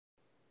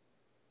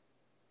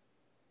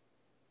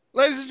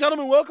Ladies and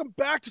gentlemen, welcome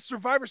back to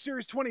Survivor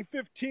Series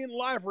 2015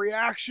 live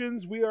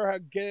reactions. We are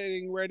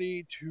getting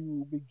ready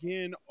to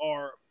begin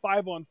our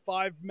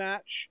 5-on-5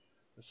 match,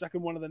 the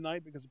second one of the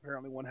night because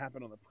apparently one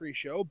happened on the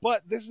pre-show.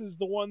 But this is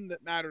the one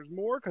that matters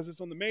more because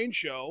it's on the main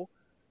show.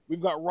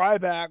 We've got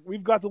Ryback,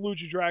 we've got the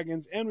Lucha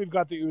Dragons, and we've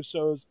got the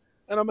Usos.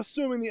 And I'm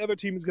assuming the other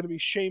team is going to be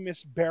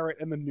Sheamus,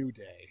 Barrett, and the New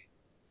Day.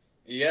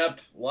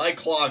 Yep, like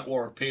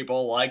clockwork,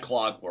 people, like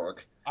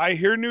clockwork. I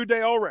hear New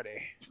Day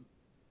already.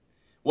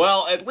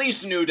 Well, at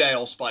least New Day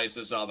will spice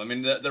this up. I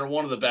mean, they're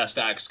one of the best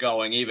acts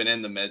going, even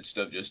in the midst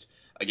of just,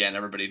 again,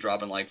 everybody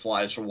dropping like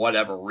flies for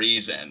whatever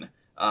reason.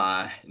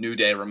 New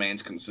Day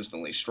remains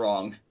consistently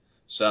strong.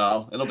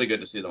 So, it'll be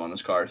good to see them on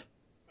this card.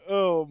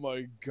 Oh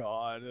my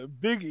god.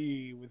 Big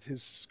E with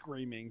his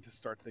screaming to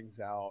start things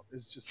out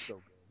is just so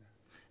good.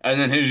 And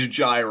then his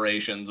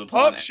gyrations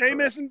upon entry.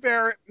 Sheamus and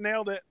Barrett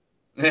nailed it.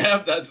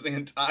 Yep, that's the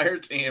entire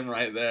team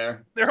right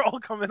there. They're all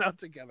coming out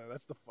together.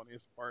 That's the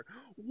funniest part.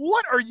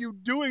 What are you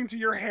doing to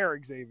your hair,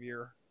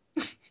 Xavier?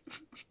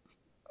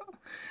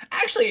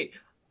 Actually,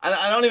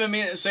 I don't even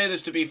mean to say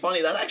this to be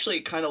funny. That actually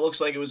kind of looks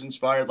like it was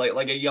inspired,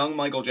 like a young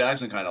Michael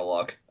Jackson kind of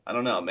look. I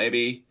don't know.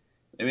 Maybe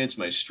it's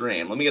my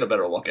stream. Let me get a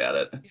better look at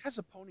it. He has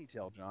a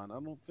ponytail, John. I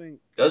don't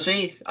think. Does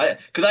he?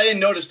 Because I didn't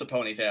notice the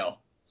ponytail.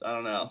 So I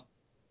don't know.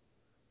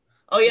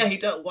 Oh yeah, he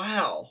does.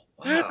 Wow.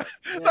 Yeah.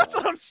 That's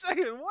what I'm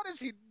saying. What is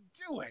he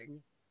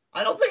doing?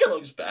 I don't think it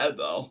looks bad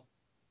though.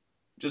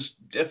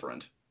 Just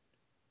different.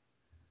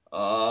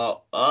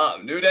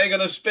 New Day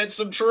gonna spit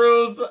some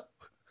truth.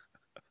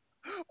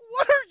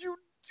 What are you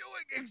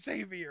doing,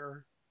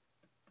 Xavier?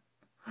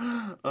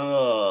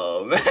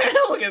 Oh man,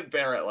 look at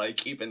Barrett like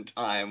keeping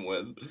time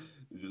with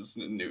just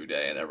New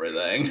Day and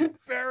everything.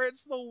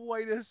 Barrett's the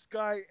whitest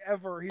guy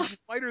ever. He's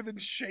whiter than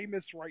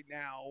Sheamus right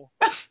now.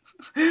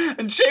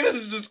 And Sheamus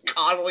is just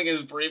coddling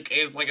his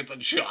briefcase like it's a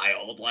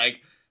child.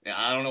 Like, yeah,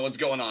 I don't know what's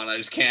going on. I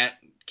just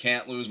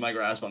can't lose my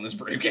grasp on this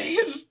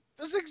briefcase.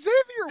 Does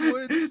Xavier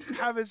Woods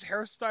have his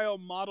hairstyle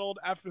modeled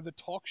after the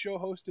talk show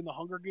host in the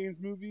Hunger Games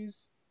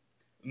movies?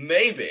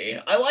 Maybe.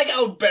 I like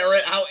how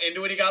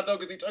into it he got, though,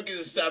 because he took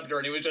his scepter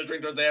and he was just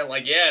drinking there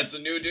like, yeah, it's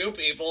a new do,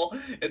 people.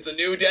 It's a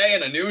new day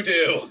and a new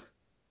do.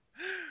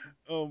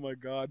 Oh my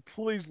god,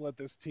 please let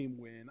this team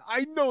win.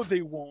 I know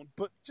they won't,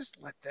 but just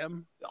let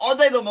them. Aren't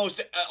they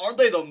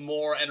the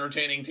more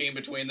entertaining team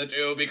between the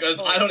two?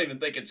 Because I don't even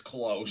think it's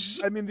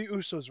close. I mean, the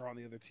Usos are on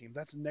the other team.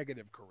 That's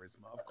negative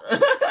charisma, of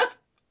course.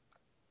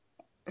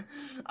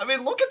 I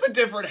mean, look at the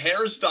different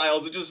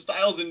hairstyles and just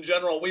styles in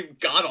general we've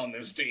got on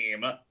this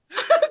team.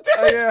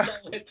 They're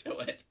so into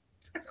it.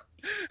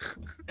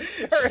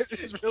 Barrett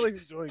is really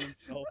enjoying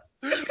himself.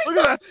 Look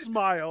at that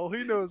smile.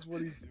 He knows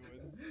what he's doing.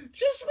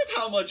 Just with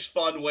how much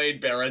fun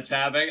Wade Barrett's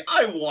having,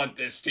 I want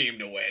this team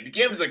to win.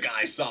 Give the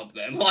guy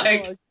something.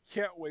 Like, I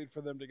can't wait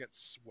for them to get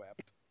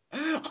swept.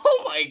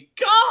 Oh my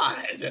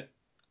god!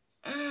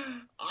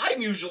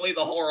 I'm usually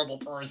the horrible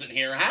person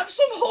here. Have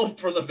some hope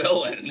for the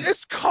villains.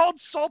 It's called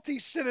salty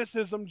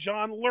cynicism,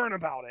 John. Learn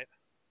about it.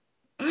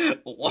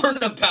 Learn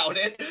about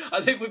it?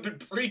 I think we've been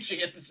preaching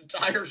it this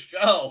entire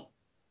show.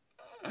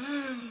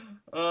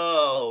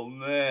 Oh,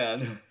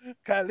 man.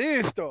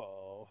 Kalisto.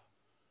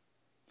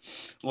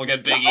 Look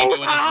at Big E doing his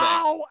thing.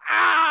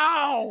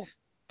 Ow!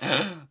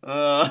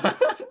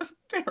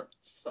 They're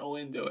so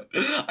into it.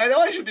 I know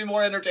I should be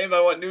more entertained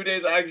by what New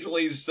Day's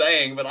actually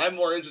saying, but I'm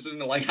more interested in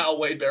like how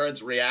Wade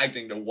Barrett's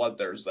reacting to what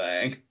they're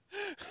saying.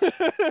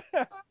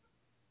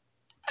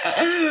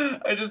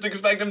 I just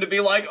expect him to be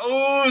like,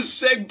 "Ooh,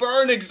 sick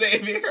burn,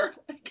 Xavier."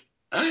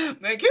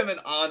 Make him an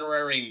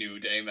honorary New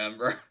Day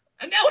member.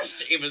 And now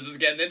Sheamus is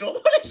getting into it.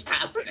 What is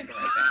happening right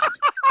now?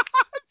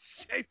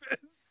 Sheamus.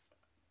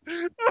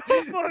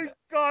 Oh my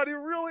god, he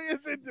really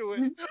is into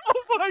it.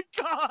 Oh my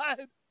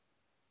god.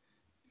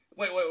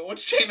 Wait,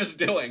 what's Sheamus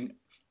doing?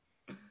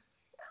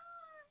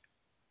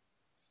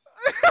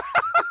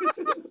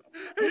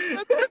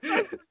 They're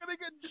gonna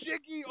get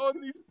jiggy on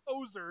these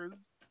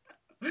posers.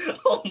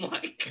 Oh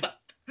my god.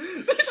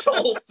 This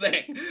whole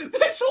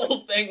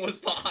thing was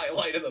the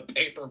highlight of the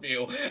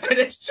pay-per-view, and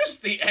it's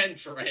just the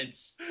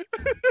entrance.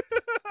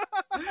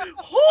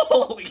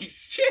 Holy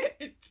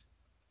shit.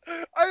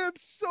 I am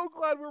so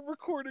glad we're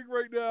recording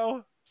right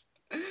now.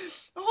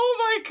 Oh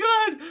my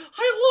god!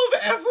 I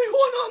love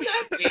everyone on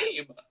that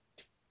team.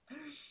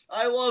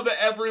 I love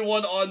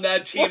everyone on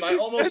that team. What I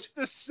almost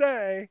to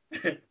say,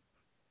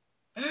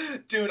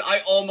 dude.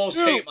 I almost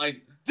hate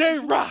my. Day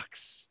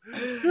rocks.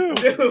 Dude,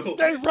 Day rocks.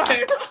 Day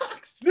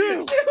rocks.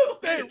 Dude, Day rocks. Dude,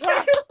 Day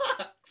rocks.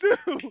 Day...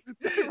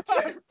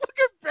 Look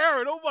at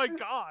Barrett. Oh my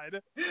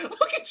god.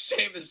 Look at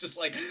Sheamus just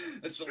like,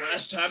 it's the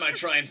last time I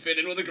try and fit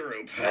in with a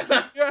group.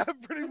 Yeah,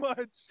 pretty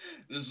much.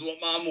 This is what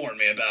Mom warned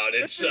me about.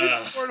 It's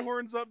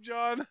horns up,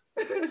 John.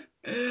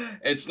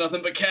 It's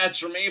nothing but cats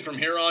for me from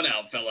here on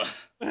out, fella.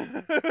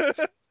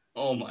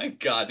 Oh my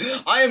god.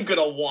 I am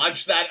gonna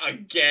watch that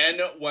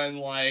again when,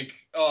 like,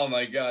 oh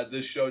my god,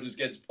 this show just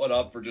gets put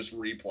up for just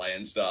replay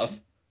and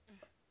stuff.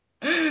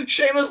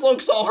 Sheamus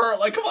looks all hurt.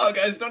 Like, come on,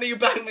 guys, none of you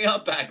back me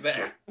up back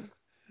there.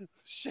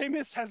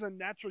 Sheamus has a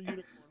natural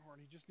unicorn horn.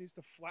 He just needs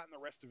to flatten the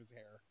rest of his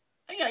hair.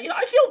 Yeah,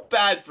 I feel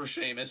bad for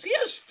Sheamus. He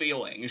has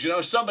feelings.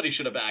 Somebody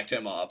should have backed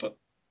him up.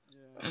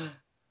 Yeah.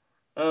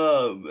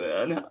 Oh,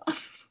 man.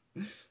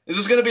 Is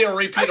this going to be a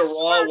repeat of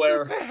Raw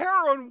where... the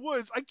hair on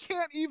Woods, I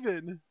can't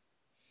even.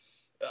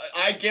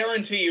 I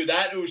guarantee you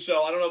that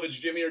Uso, I don't know if it's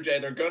Jimmy or Jay,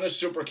 they're going to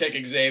super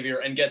kick Xavier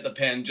and get the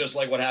pin just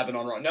like what happened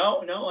on Raw.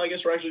 No, I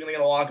guess we're actually going to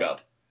get a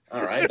lockup.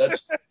 All right,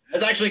 that's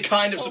actually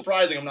kind of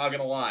surprising, I'm not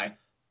going to lie.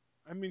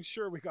 I mean,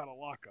 sure, we got a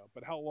lockup,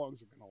 but how long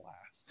is it going to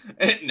last?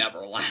 It never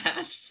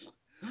lasts.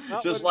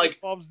 Not just when like it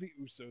involves the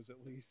Usos,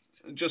 at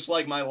least. Just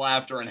like my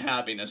laughter and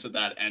happiness at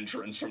that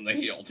entrance from the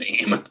heel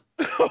team.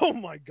 Oh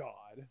my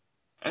god.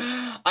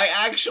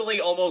 I actually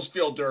almost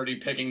feel dirty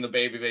picking the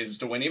babyfaces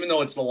to win, even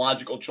though it's the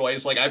logical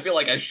choice. Like, I feel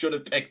like I should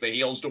have picked the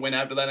heels to win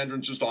after that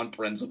entrance just on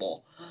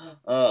principle.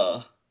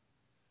 Oh,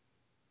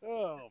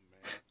 man.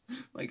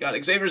 My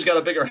god, Xavier's got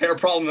a bigger hair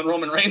problem than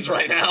Roman Reigns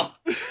right now.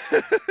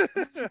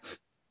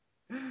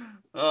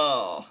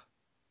 Oh.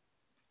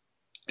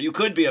 You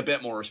could be a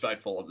bit more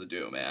respectful of the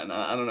Doom, man.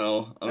 I don't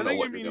know. I don't know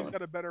what you're doing. He's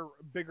got a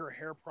bigger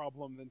hair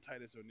problem than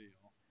Titus O'Neil.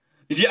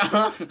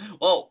 Yeah.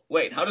 Well,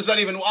 wait. How does that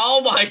even?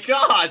 Oh my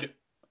god.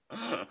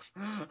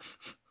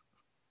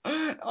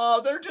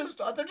 Oh, they're just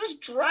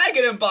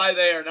dragging him by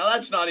there. Now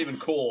that's not even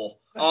cool.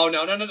 Oh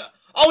no.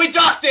 Oh, he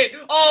ducked it.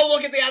 Oh,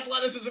 look at the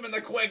athleticism in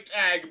the quick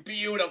tag.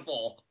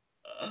 Beautiful.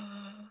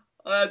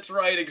 That's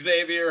right,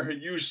 Xavier.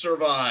 You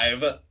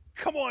survive.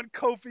 Come on,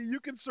 Kofi. You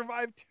can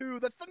survive too.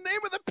 That's the name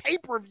of the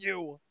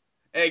pay-per-view.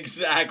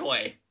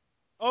 Exactly.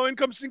 Oh, in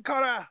comes Sin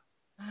Cara.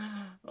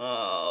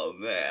 Oh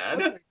man.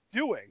 What are they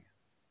doing?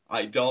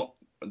 I don't.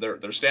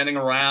 They're standing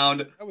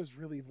around. That was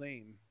really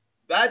lame.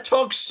 That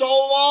took so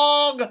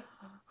long.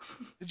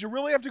 Did you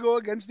really have to go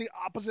against the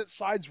opposite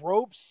side's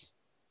ropes?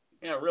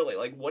 Yeah, really.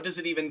 Like, what does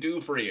it even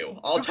do for you?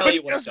 I'll tell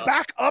you what it does.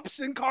 Back up,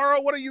 Sin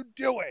Cara. What are you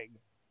doing?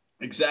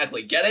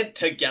 Exactly. Get it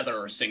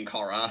together, Sin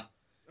Cara.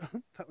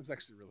 That was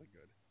actually really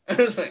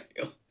good. Thank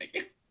you.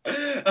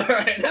 All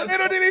right.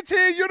 Tornado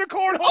DDT,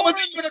 unicorn. Oh,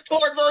 it's a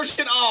unicorn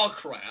version. Oh,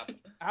 crap.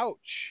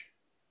 Ouch.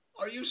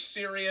 Are you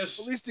serious?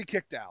 At least he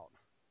kicked out.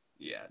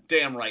 Yeah,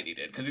 damn right he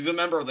did, because he's a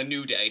member of the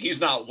New Day. He's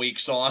not weak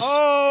sauce.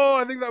 Oh,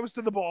 I think that was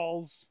to the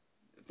balls.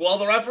 Well,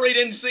 the referee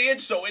didn't see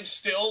it, so it's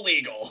still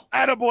legal.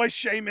 Attaboy,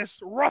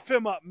 Sheamus. Rough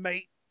him up,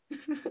 mate.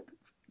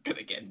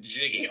 Gonna get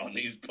jiggy on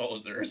these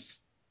posers.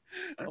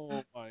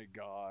 Oh, my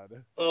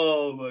God.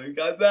 Oh, my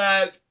God.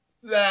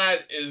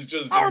 That is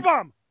just...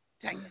 Powerbomb!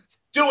 Dang it.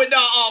 Do it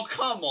now. Oh,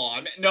 come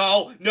on.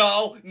 No.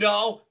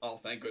 Oh,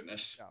 thank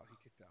goodness. No, he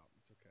kicked out.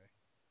 It's okay.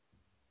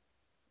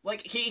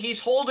 Like, he's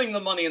holding the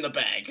money in the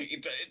bank.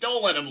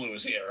 Don't let him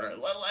lose here.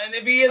 And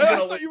if he is going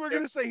to lose... I thought you were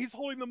going to say he's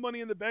holding the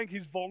money in the bank.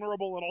 He's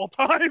vulnerable at all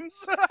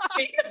times.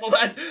 Well,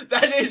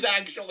 that is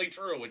actually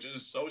true, which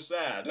is so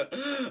sad.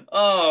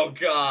 Oh,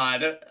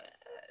 God.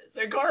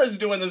 Sin Cara's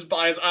doing this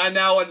by his...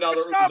 now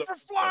another... Stop for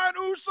flying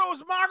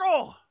Usos,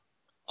 Moggle!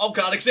 Oh,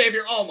 God,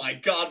 Xavier. Oh, my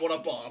God, what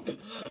a bump.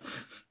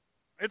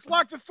 It's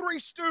like the Three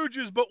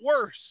Stooges, but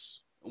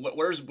worse.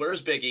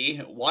 Where's Big E?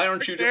 Why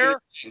aren't you doing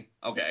anything?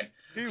 Okay.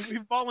 He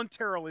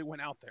voluntarily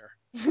went out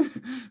there.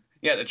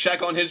 Yeah, to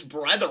check on his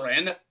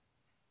brethren.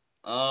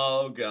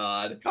 Oh,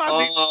 God.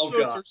 Oh,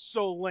 God. Are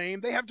so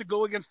lame. They have to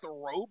go against the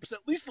ropes.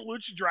 At least the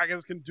Lucha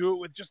Dragons can do it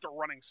with just a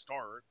running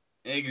start.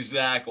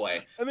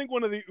 Exactly. I think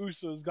one of the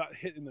Usos got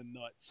hit in the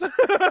nuts.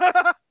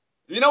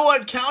 You know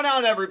what? Count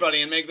out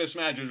everybody and make this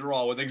match as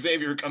Raw with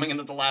Xavier coming in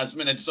at the last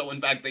minute so,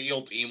 in fact, the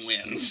heel team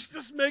wins.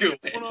 Just make it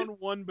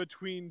one-on-one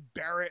between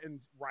Barrett and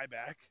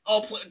Ryback.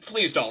 Oh,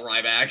 please don't,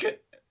 Ryback.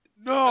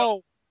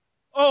 No.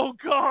 Oh,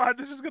 God.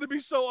 This is going to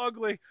be so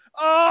ugly.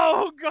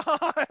 Oh,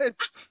 God.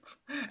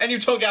 And you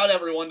took out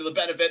everyone to the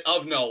benefit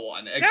of no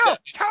one.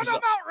 Except count him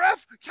out,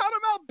 ref. Count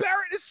him out.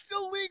 Barrett is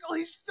still legal.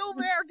 He's still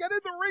there. Get in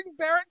the ring,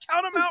 Barrett.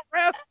 Count him out,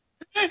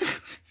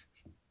 ref.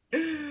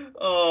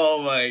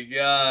 Oh, my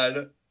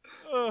God.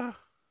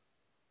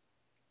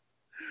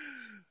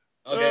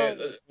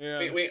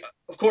 Okay, we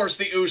of course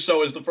the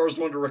Uso is the first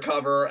one to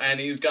recover, and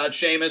he's got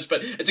Sheamus,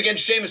 but it's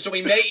against Sheamus, so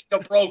he may eat a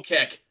bro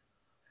kick.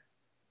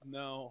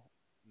 No,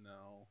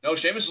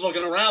 Sheamus is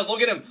looking around.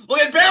 Look at him. Look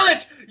at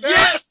Barrett.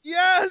 Yes.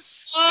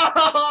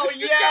 Oh,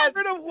 yes. Get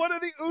rid of one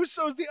of the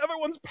Usos. The other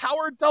one's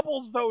power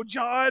doubles, though,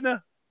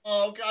 John.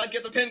 Oh, God,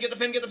 get the pin at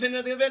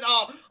the event.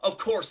 Oh, of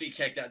course he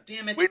kicked out.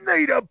 Damn it. We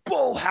need a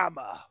bull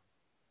hammer.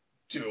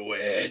 Do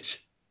it.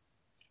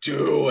 He's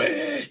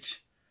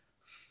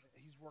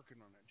working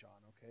on it, John,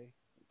 okay?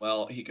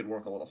 Well, he could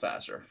work a little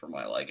faster for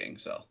my liking,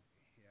 so.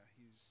 Yeah,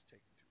 he's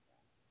taking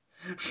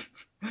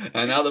too long.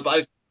 And now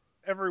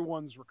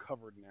everyone's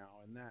recovered now,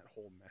 and that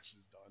whole mess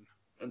is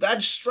done.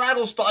 That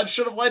straddle spot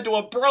should have led to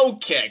a bro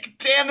kick.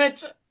 Damn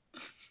it!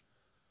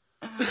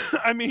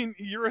 I mean,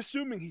 you're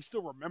assuming he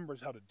still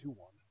remembers how to do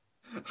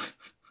one.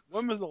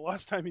 When was the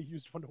last time he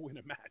used one to win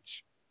a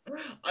match?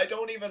 I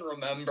don't even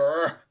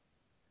remember.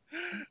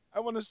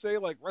 I want to say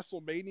like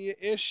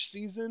WrestleMania-ish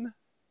season.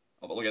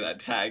 Oh, but look at that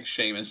tag,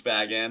 Sheamus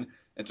back in.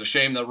 It's a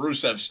shame that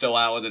Rusev's still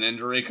out with an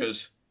injury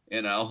because,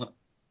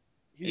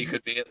 he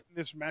could be it.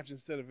 This match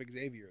instead of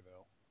Xavier,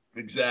 though.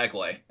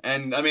 Exactly.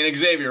 And, I mean,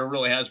 Xavier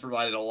really has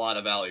provided a lot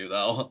of value,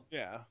 though.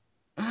 Yeah.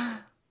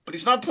 But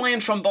he's not playing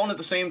trombone at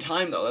the same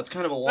time, though. That's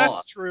kind of a That's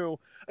loss. true.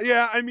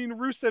 Yeah, I mean,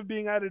 Rusev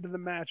being added to the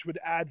match would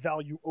add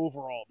value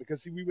overall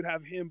because we would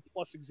have him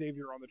plus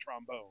Xavier on the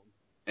trombone.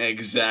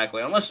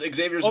 Exactly. Unless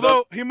Xavier's about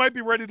Although he might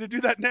be ready to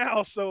do that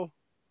now, so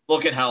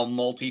look at how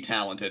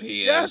multi-talented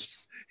he is.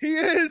 yes, he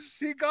is.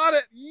 He got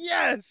it.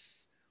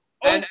 Yes.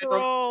 And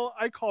Overall,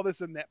 I call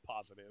this a net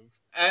positive.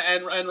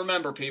 and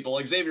remember,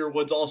 people, Xavier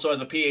Woods also has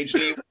a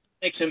PhD,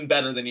 makes him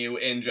better than you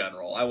in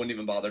general. I wouldn't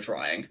even bother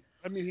trying.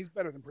 I mean, he's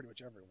better than pretty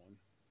much everyone.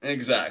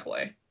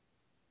 Exactly.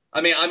 I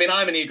mean, I'm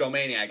an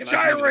egomaniac, and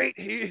Gyrate,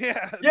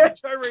 yeah.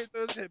 gyrate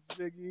those hips,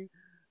 Biggie.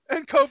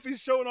 And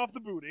Kofi's showing off the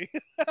booty.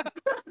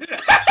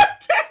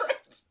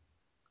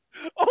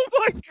 Oh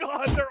my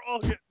God, they're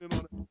all getting in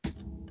on it.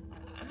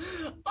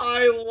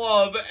 I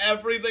love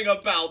everything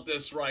about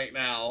this right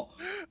now.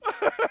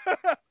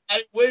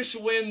 I wish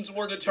wins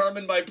were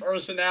determined by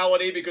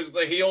personality because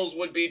the heels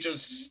would be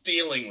just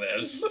stealing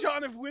this.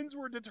 John, if wins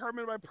were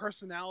determined by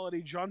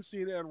personality, John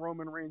Cena and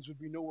Roman Reigns would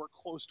be nowhere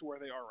close to where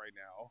they are right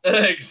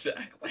now.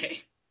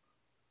 Exactly.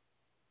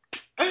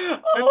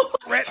 And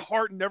Bret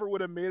Hart never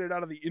would have made it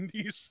out of the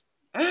Indies.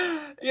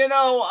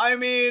 I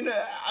mean,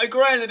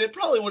 granted, it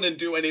probably wouldn't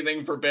do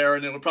anything for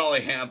Baron. It would probably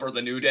hamper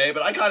the New Day,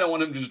 but I kind of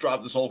want him to just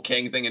drop this whole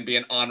King thing and be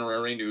an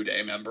honorary New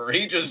Day member.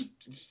 He just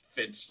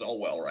fits so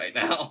well right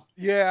now.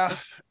 Yeah,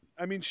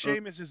 I mean,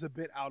 Sheamus is a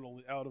bit out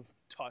of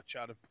touch,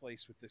 out of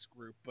place with this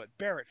group, but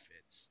Barrett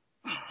fits.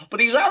 But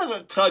he's out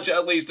of touch,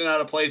 at least, and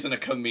out of place in a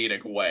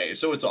comedic way,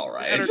 so it's all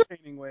right.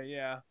 Entertaining way,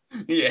 yeah.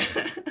 Yeah.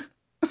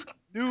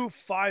 New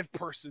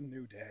 5-person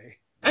New Day.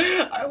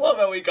 I love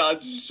how he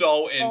got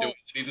so into it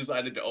that he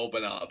decided to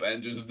open up,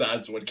 and just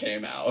that's what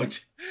came out.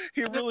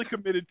 He really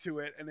committed to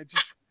it, and it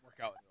just didn't work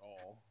out at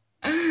all.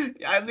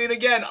 I mean,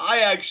 again,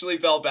 I actually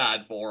felt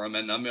bad for him,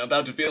 and I'm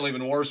about to feel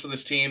even worse for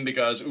this team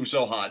because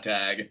Uso hot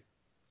tag.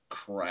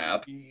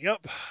 Crap.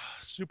 Yep,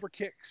 super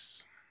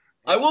kicks.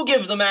 I will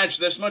give the match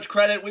this much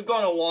credit. We've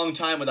gone a long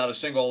time without a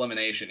single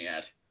elimination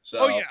yet. So.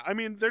 Oh yeah, I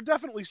mean, they're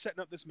definitely setting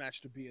up this match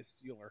to be a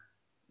stealer.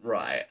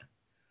 Right.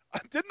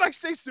 Didn't I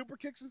say super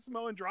kicks and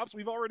Samoan drops?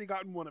 We've already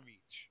gotten one of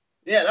each.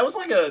 Yeah, that was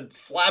like a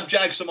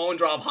flapjack Samoan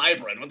drop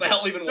hybrid. What the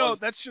hell even was? No,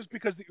 that's just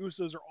because the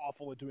Usos are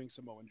awful at doing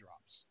Samoan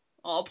drops.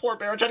 Oh, poor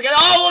Baron trying to get.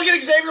 Oh, look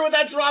at Xavier with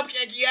that drop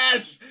kick.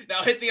 Yes.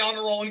 Now hit the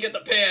honor roll and get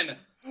the pin.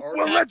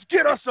 Let's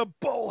get us a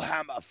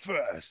bullhammer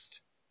first.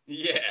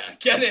 Yeah,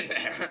 get in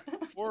there.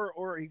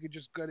 or he could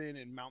just get in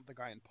and mount the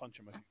guy and punch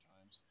him a few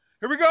times.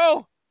 Here we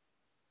go.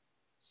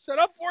 Set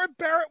up for it,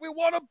 Barrett. We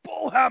want a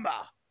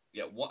bullhammer.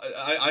 Yeah,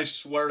 I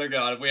swear to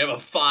God, if we have a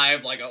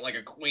 5, like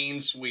a queen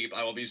sweep,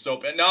 I will be so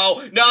pissed.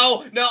 No,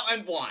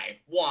 and why?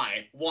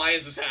 Why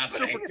is this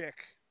happening? Super kick.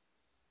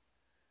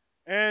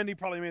 And he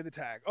probably made the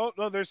tag. Oh,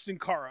 no, there's Sin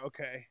Cara,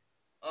 okay.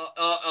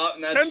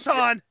 And that's...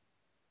 Senton!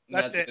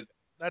 That's it.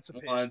 That's a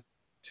pin. 1,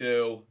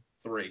 2,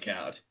 3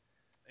 count.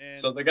 And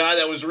so the guy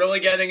that was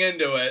really getting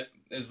into it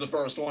is the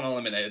first one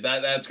eliminated.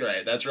 That's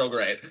great. That's real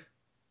great.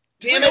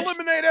 Damn it!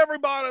 Eliminate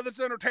everybody that's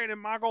entertaining,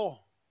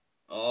 Michael.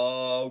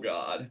 Oh,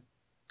 God.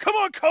 Come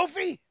on,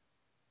 Kofi!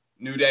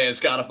 New Day has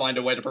got to find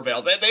a way to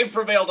prevail. They've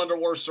prevailed under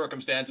worse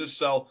circumstances,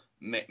 so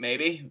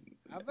maybe.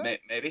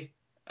 Maybe.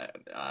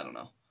 I don't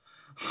know.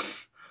 Okay.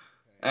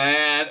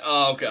 And,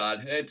 oh,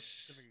 God.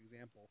 It's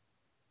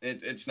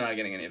not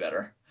getting any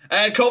better.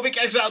 And Kofi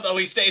kicks out, though.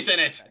 He stays in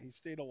it. Yeah, he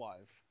stayed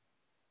alive.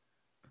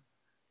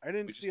 I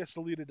didn't see a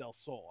Salida del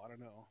Sol. I don't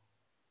know.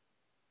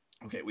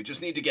 Okay, we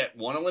just need to get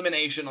one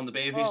elimination on the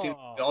babyface team.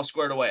 Get all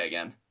squared away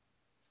again.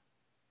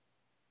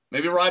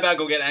 Maybe Ryback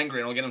will get angry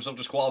and will get himself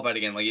disqualified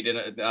again like he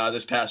did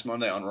this past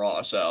Monday on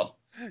Raw, so.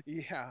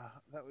 Yeah,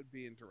 that would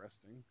be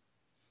interesting.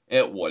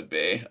 It would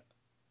be.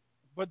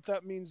 But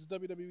that means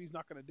WWE's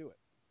not going to do it.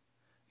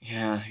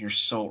 Yeah, you're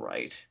so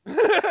right.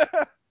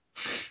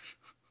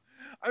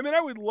 I mean,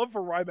 I would love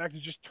for Ryback to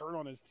just turn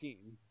on his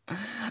team.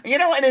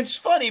 And it's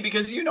funny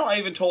because, I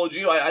even told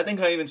you, I think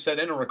I even said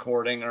in a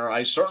recording, or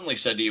I certainly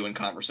said to you in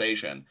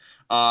conversation,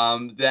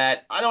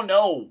 that I don't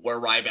know where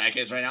Ryback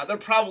is right now. They're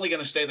probably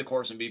going to stay the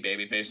course and be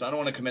babyface. I don't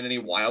want to commit any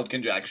wild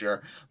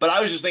conjecture. But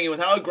I was just thinking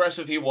with how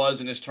aggressive he was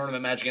in his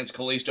tournament match against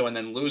Kalisto and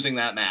then losing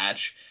that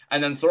match,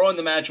 and then throwing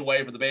the match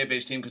away for the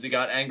babyface team because he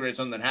got angry at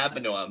something that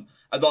happened to him,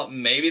 I thought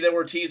maybe they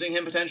were teasing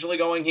him potentially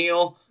going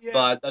heel,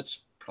 but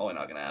that's probably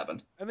not going to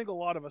happen. I think a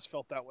lot of us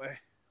felt that way.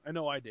 I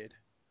know I did.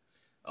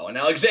 Oh, and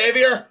now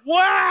Xavier!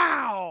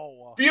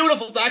 Wow!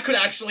 Beautiful! That could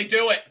actually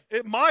do it!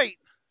 It might.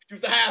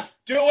 Shoot the half!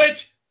 Do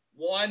it!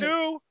 1,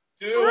 2,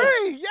 2,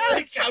 3!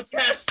 Yes!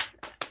 Count.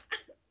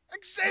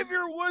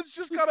 Xavier Woods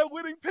just got a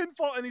winning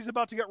pinfall, and he's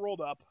about to get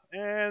rolled up.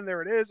 And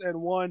there it is, and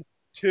 1,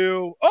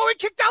 2... Oh, he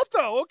kicked out,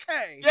 though!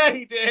 Okay! Yeah,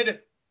 he did!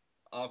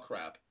 Oh,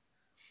 crap.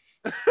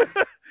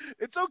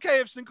 It's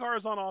okay if Sin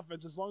Cara's on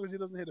offense as long as he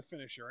doesn't hit a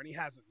finisher, and he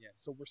hasn't yet,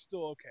 so we're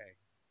still okay.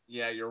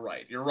 Yeah, you're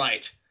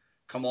right.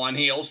 Come on,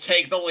 heels,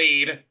 take the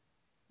lead.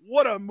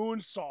 What a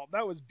moonsault.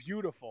 That was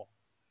beautiful.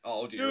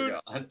 Oh, dear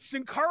God.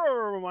 Sin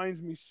Cara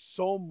reminds me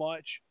so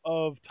much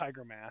of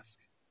Tiger Mask.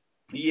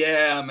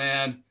 Yeah,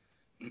 man.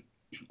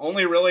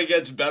 Only really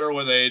gets better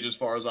with age, as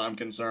far as I'm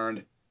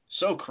concerned.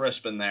 So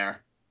crisp in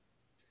there.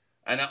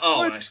 And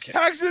oh, nice Let's kick.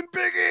 tags in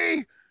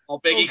Biggie. Oh, Oh,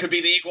 Biggie could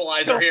be the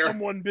equalizer kill here.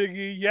 someone,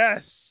 Biggie.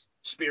 Yes.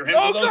 Spear him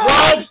through Oh those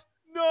God! ropes.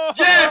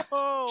 Yes.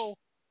 No!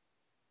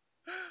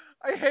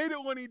 I hate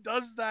it when he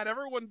does that.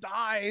 Everyone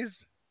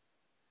dies.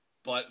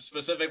 But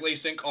specifically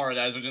Sin Cara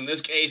does, which in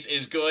this case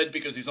is good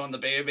because he's on the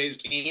Babyface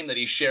team that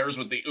he shares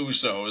with the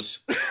Usos.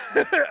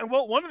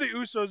 Well, one of the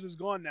Usos is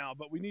gone now,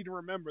 but we need to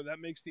remember that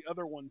makes the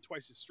other one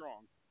twice as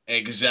strong.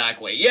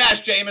 Exactly.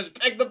 Yes, Sheamus,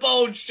 pick the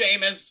bones,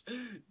 Sheamus.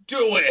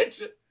 Do it.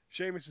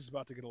 Sheamus is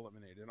about to get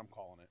eliminated. I'm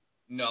calling it.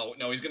 No,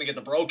 he's gonna get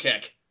the bro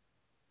kick.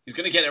 He's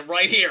gonna get it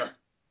right here.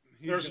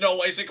 There's Gonna... no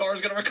way Sin Cara's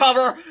gonna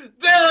recover.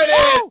 There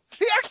it is.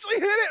 He actually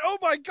hit it. Oh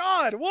my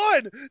God.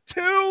 1,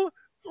 2,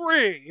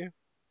 3.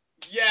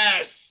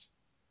 Yes.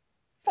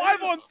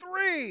 5 on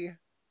 3.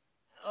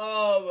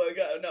 Oh my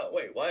God. No,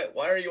 wait. Why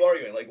are you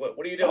arguing? Like, what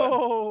are you doing?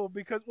 Oh,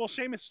 because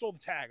Sheamus stole the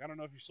tag. I don't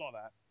know if you saw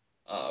that.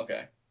 Oh,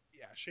 okay.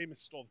 Yeah, Sheamus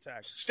stole the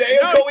tag. Stay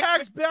And now he going.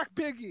 tags back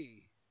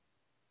Biggie.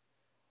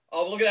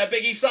 Oh, look at that.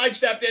 Biggie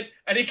sidestepped it,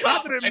 and he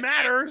caught Not that it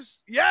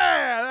matters.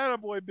 Yeah, that a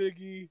boy,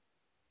 Biggie.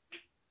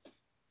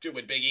 Do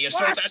it, Biggie.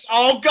 Assert Flash. that.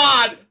 Oh,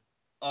 God.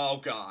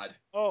 Oh, God.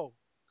 Oh,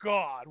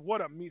 God.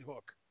 What a meat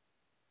hook.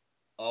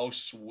 Oh,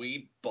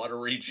 sweet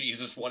buttery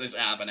Jesus. What is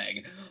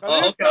happening?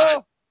 Oh,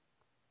 God.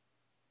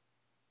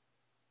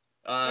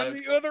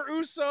 And the other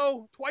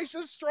Uso, twice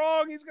as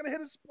strong. He's going to hit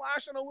a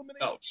splash and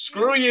eliminate. No,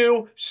 screw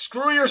you.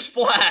 Screw your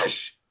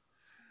splash.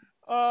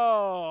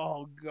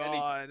 Oh,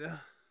 God.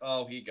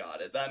 He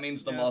got it. That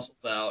means the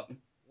muscle's out.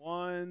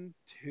 1,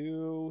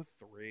 2,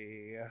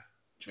 3.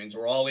 Which means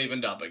we're all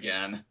evened up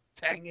again.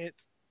 Dang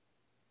it.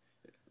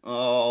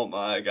 Oh,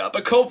 my God.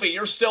 But Kofi,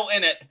 you're still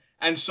in it.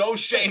 And so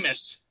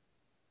Sheamus.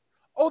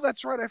 Oh,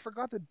 that's right. I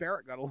forgot that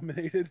Barrett got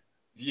eliminated.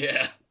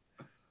 Yeah.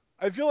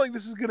 I feel like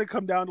this is going to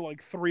come down to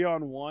like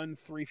 3-on-1,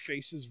 3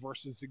 faces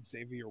versus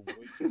Xavier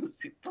Woods.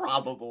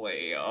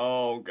 Probably.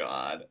 Oh,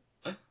 God.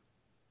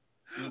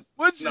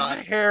 Woods'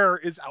 hair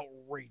is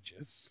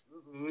outrageous.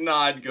 This is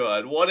not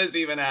good. What is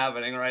even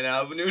happening right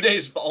now? New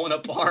Day's falling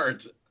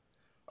apart.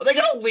 Are they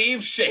going to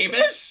leave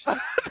Sheamus?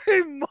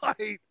 They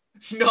might.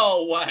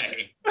 No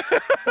way.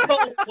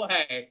 No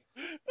way.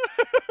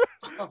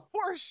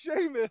 Poor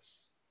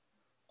Sheamus.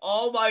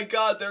 Oh, my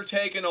God. They're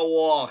taking a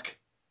walk.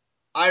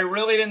 I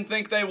really didn't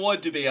think they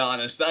would, to be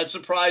honest. That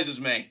surprises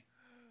me.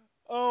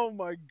 Oh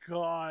my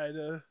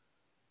God.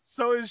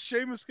 So is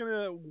Sheamus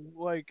gonna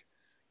like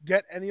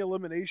get any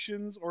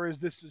eliminations, or is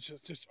this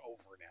just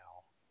over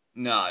now?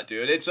 Nah,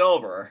 dude, it's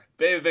over.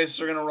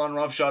 Babyfaces are gonna run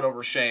roughshod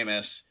over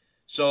Sheamus.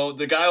 So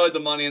the guy with the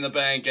money in the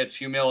bank gets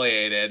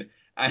humiliated,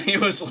 and he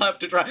was left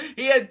to try.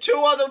 He had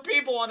 2 other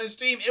people on his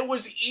team. It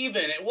was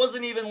even. It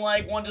wasn't even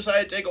like one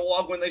decided to take a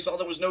walk when they saw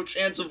there was no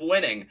chance of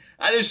winning.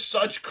 That is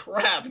such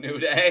crap, New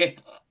Day.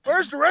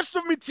 Where's the rest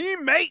of my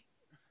team, mate?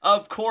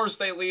 Of course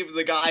they leave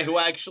the guy who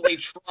actually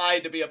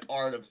tried to be a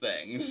part of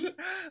things.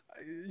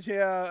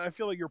 Yeah, I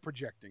feel like you're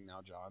projecting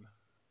now, John.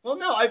 Well,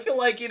 no, I feel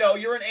like,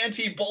 you're an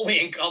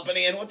anti-bullying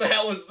company, and what the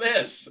hell is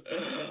this?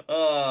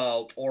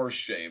 Oh, poor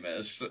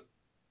Sheamus.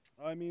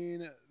 I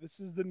mean, this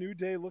is the New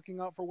Day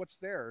looking out for what's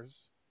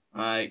theirs.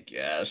 I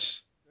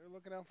guess. They're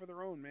looking out for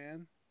their own,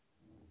 man.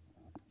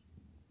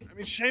 I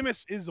mean,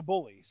 Sheamus is a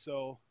bully,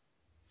 so...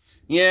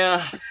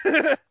 Yeah.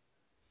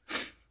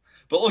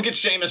 But look at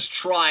Sheamus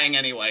trying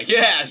anyway.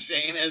 Yeah,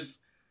 Sheamus.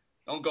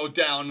 Don't go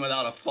down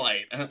without a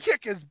fight.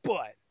 Kick his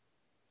butt.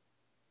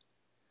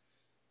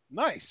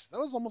 Nice. That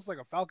was almost like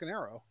a Falcon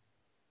Arrow.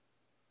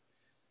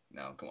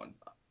 No, come on.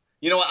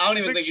 You know what? I don't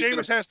even think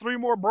Sheamus has 3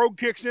 more brogue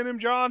kicks in him,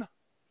 John.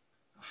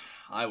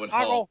 I would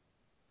hope.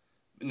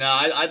 No,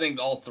 I think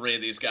all 3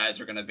 of these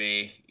guys are going to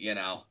be,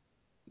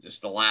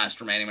 just the last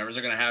remaining members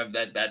are going to have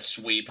that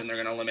sweep, and they're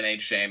going to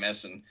eliminate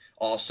Sheamus and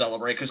all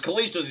celebrate. Because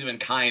Kalisto's even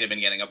kind of been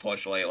getting a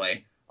push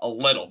lately. A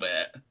little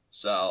bit.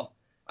 So,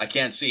 I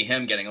can't see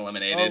him getting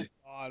eliminated.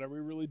 Oh, God. Are we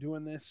really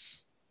doing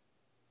this?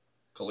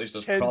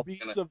 Kalisto's 10 probably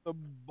beats of the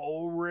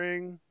bull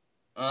ring.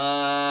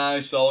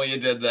 I saw what you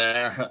did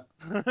there.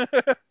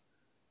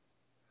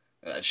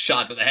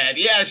 Shot to the head.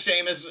 Yeah,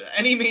 Sheamus.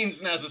 Any means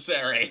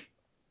necessary.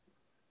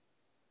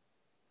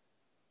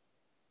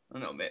 I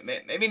don't know.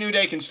 Maybe New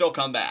Day can still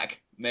come back.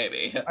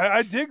 Maybe.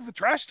 I dig the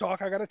trash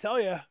talk, I gotta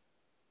tell you.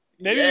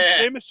 Maybe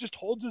Sheamus just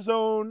holds his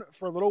own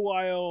for a little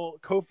while.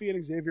 Kofi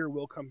and Xavier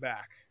will come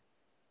back.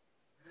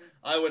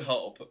 I would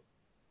hope.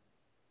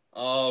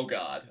 Oh,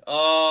 God.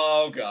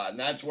 Oh, God. And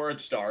that's where it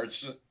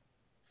starts.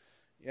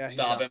 Yeah.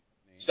 Stop him.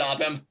 Stop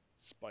him.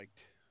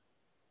 Spiked.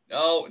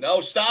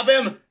 No, stop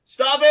him.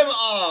 Stop him.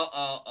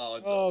 Oh,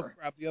 it's over. Oh,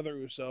 crap. The other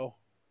Uso.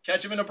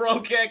 Catch him in a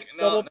bro kick.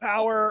 No, Double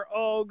power.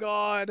 Oh,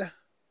 God.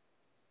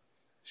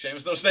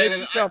 Sheamus still staying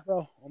in. Count,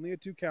 though. Only a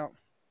 2 count.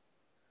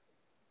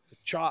 The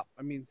chop.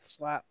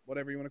 Slap.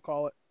 Whatever you want to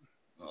call it.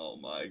 Oh,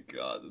 my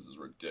God. This is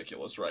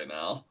ridiculous right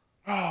now.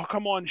 Oh,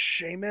 come on,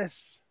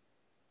 Sheamus.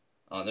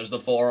 There's the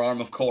forearm,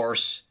 of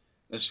course.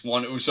 This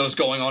one Uso's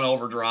going on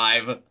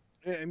overdrive.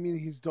 I mean,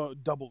 he's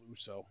double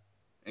Uso.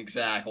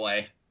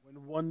 Exactly.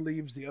 When one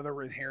leaves, the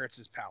other inherits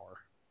his power.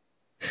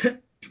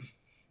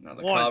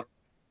 Another One, cover.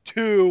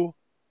 two.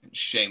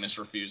 Sheamus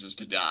refuses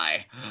to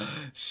die.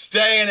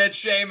 Stay in it,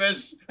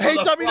 Sheamus, for Hey,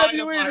 the pride of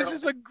WWE, this Ireland.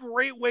 is a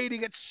great way to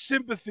get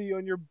sympathy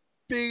on your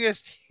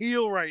biggest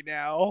heel right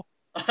now.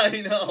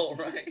 I know,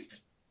 right?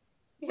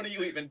 What are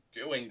you even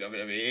doing,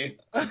 WWE?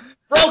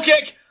 Bro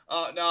kick!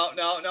 No,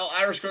 no, no.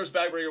 Irish curse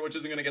backbreaker, which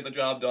isn't going to get the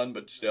job done,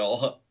 but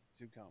still.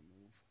 Two count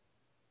move.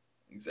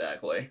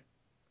 Exactly.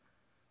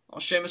 Oh,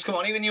 Sheamus, come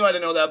on. Even you had to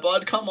know that,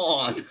 bud. Come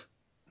on.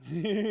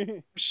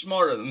 You're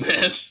smarter than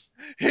this.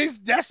 He's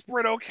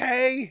desperate,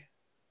 okay?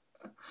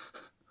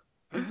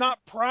 He's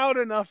not proud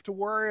enough to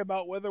worry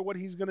about whether what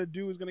he's going to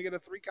do is going to get a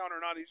 3 count or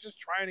not. He's just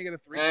trying to get a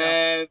 3 count.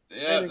 And,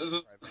 yeah, this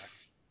is...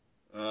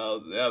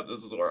 yeah,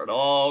 this is where it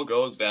all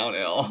goes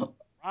downhill.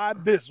 Right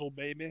Bizzle,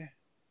 baby.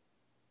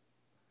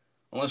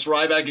 Unless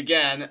Ryback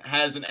again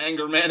has an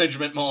anger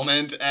management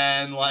moment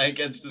and like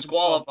gets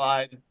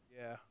disqualified.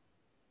 Yeah.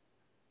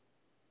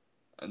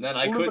 And then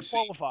I could see.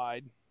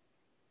 Qualified.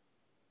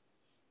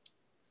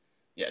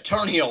 Yeah,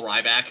 turn heel,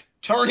 Ryback.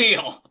 Turn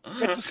heel.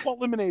 Gets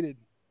eliminated.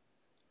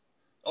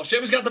 Oh,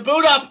 Sheamus got the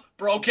boot up.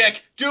 Bro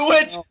kick. Do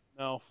it.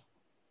 No.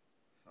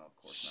 Oh, of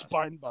course not.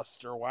 Spine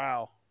buster.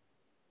 Wow.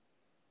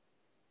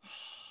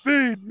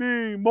 Feed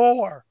me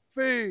more.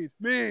 Feed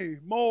me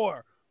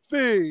more.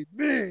 Feed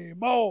me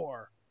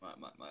more.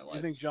 My life.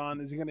 You think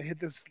John is he going to hit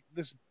this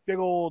big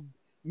old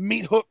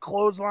meat hook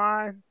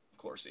clothesline? Of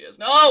course he is.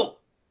 No.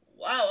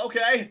 Wow.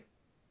 Okay.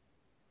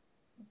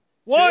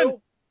 One,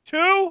 two.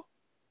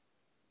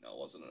 No, it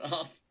wasn't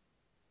enough.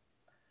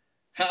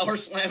 Power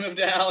slam him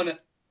down.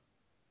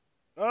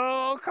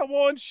 Oh, come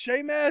on,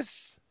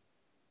 Sheamus.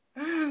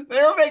 They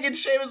were making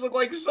Sheamus look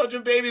like such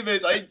a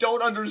babyface. I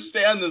don't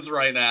understand this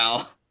right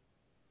now.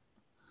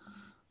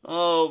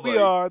 Oh my We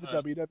are the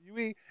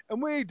WWE,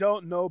 and we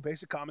don't know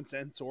basic common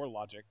sense or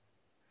logic.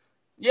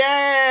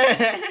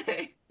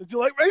 Yay! Did you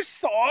like my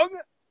song?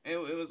 It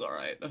was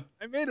alright.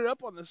 I made it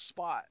up on the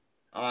spot.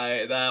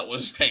 That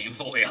was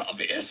painfully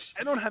obvious.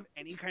 I don't have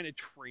any kind of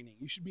training.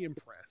 You should be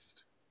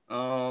impressed.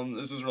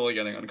 This is really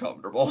getting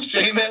uncomfortable.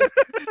 Sheamus,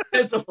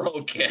 it's a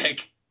bro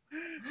kick.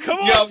 Come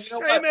on,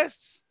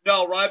 Sheamus!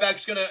 No,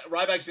 Ryback's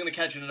gonna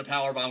catch it in a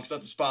powerbomb because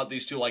that's a spot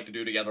these two like to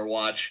do together.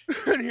 Watch.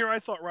 And here I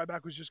thought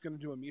Ryback was just gonna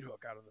do a meat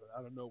hook out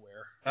of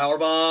nowhere.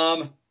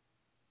 Powerbomb.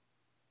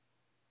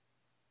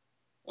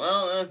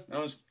 Well, that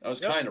was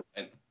kind of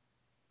right.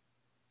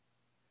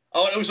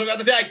 Oh, and Uso got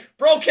the tag.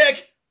 Bro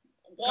kick.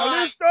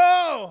 Why?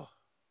 Kalisto!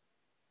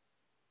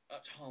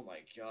 Oh my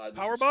god.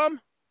 Powerbomb.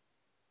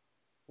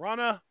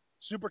 Rana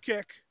super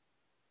kick.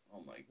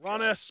 Oh my god.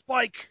 Rana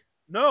spike.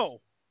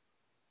 No.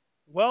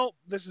 Well,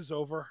 this is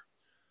over.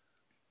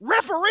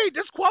 Referee,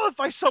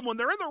 disqualify someone.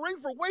 They're in the ring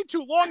for way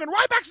too long, and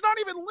Ryback's not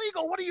even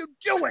legal. What are you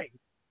doing?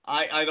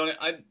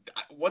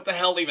 What the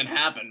hell even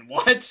happened?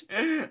 What?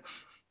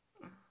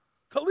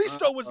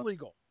 Kalisto was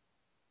legal.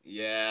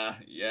 Yeah,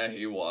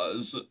 he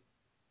was.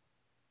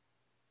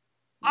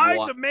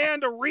 I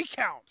demand a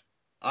recount.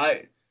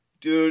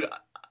 Dude,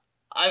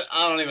 I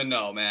don't even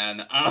know,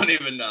 man. I don't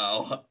even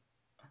know.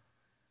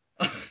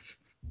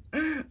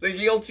 The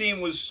heel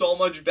team was so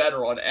much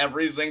better on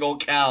every single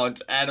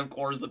count, and of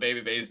course the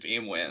babyface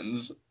team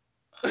wins.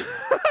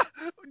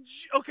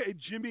 Okay,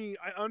 Jimmy,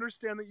 I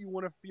understand that you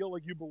want to feel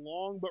like you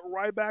belong, but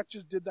Ryback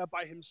just did that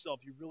by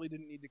himself. You really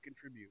didn't need to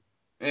contribute.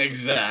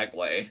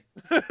 Exactly.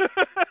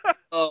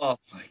 Oh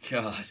my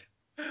god.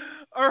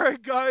 All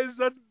right, guys,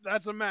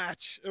 that's a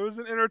match. It was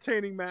an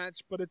entertaining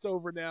match, but it's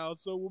over now.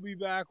 So we'll be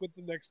back with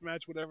the next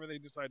match, whatever they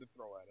decide to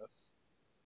throw at us.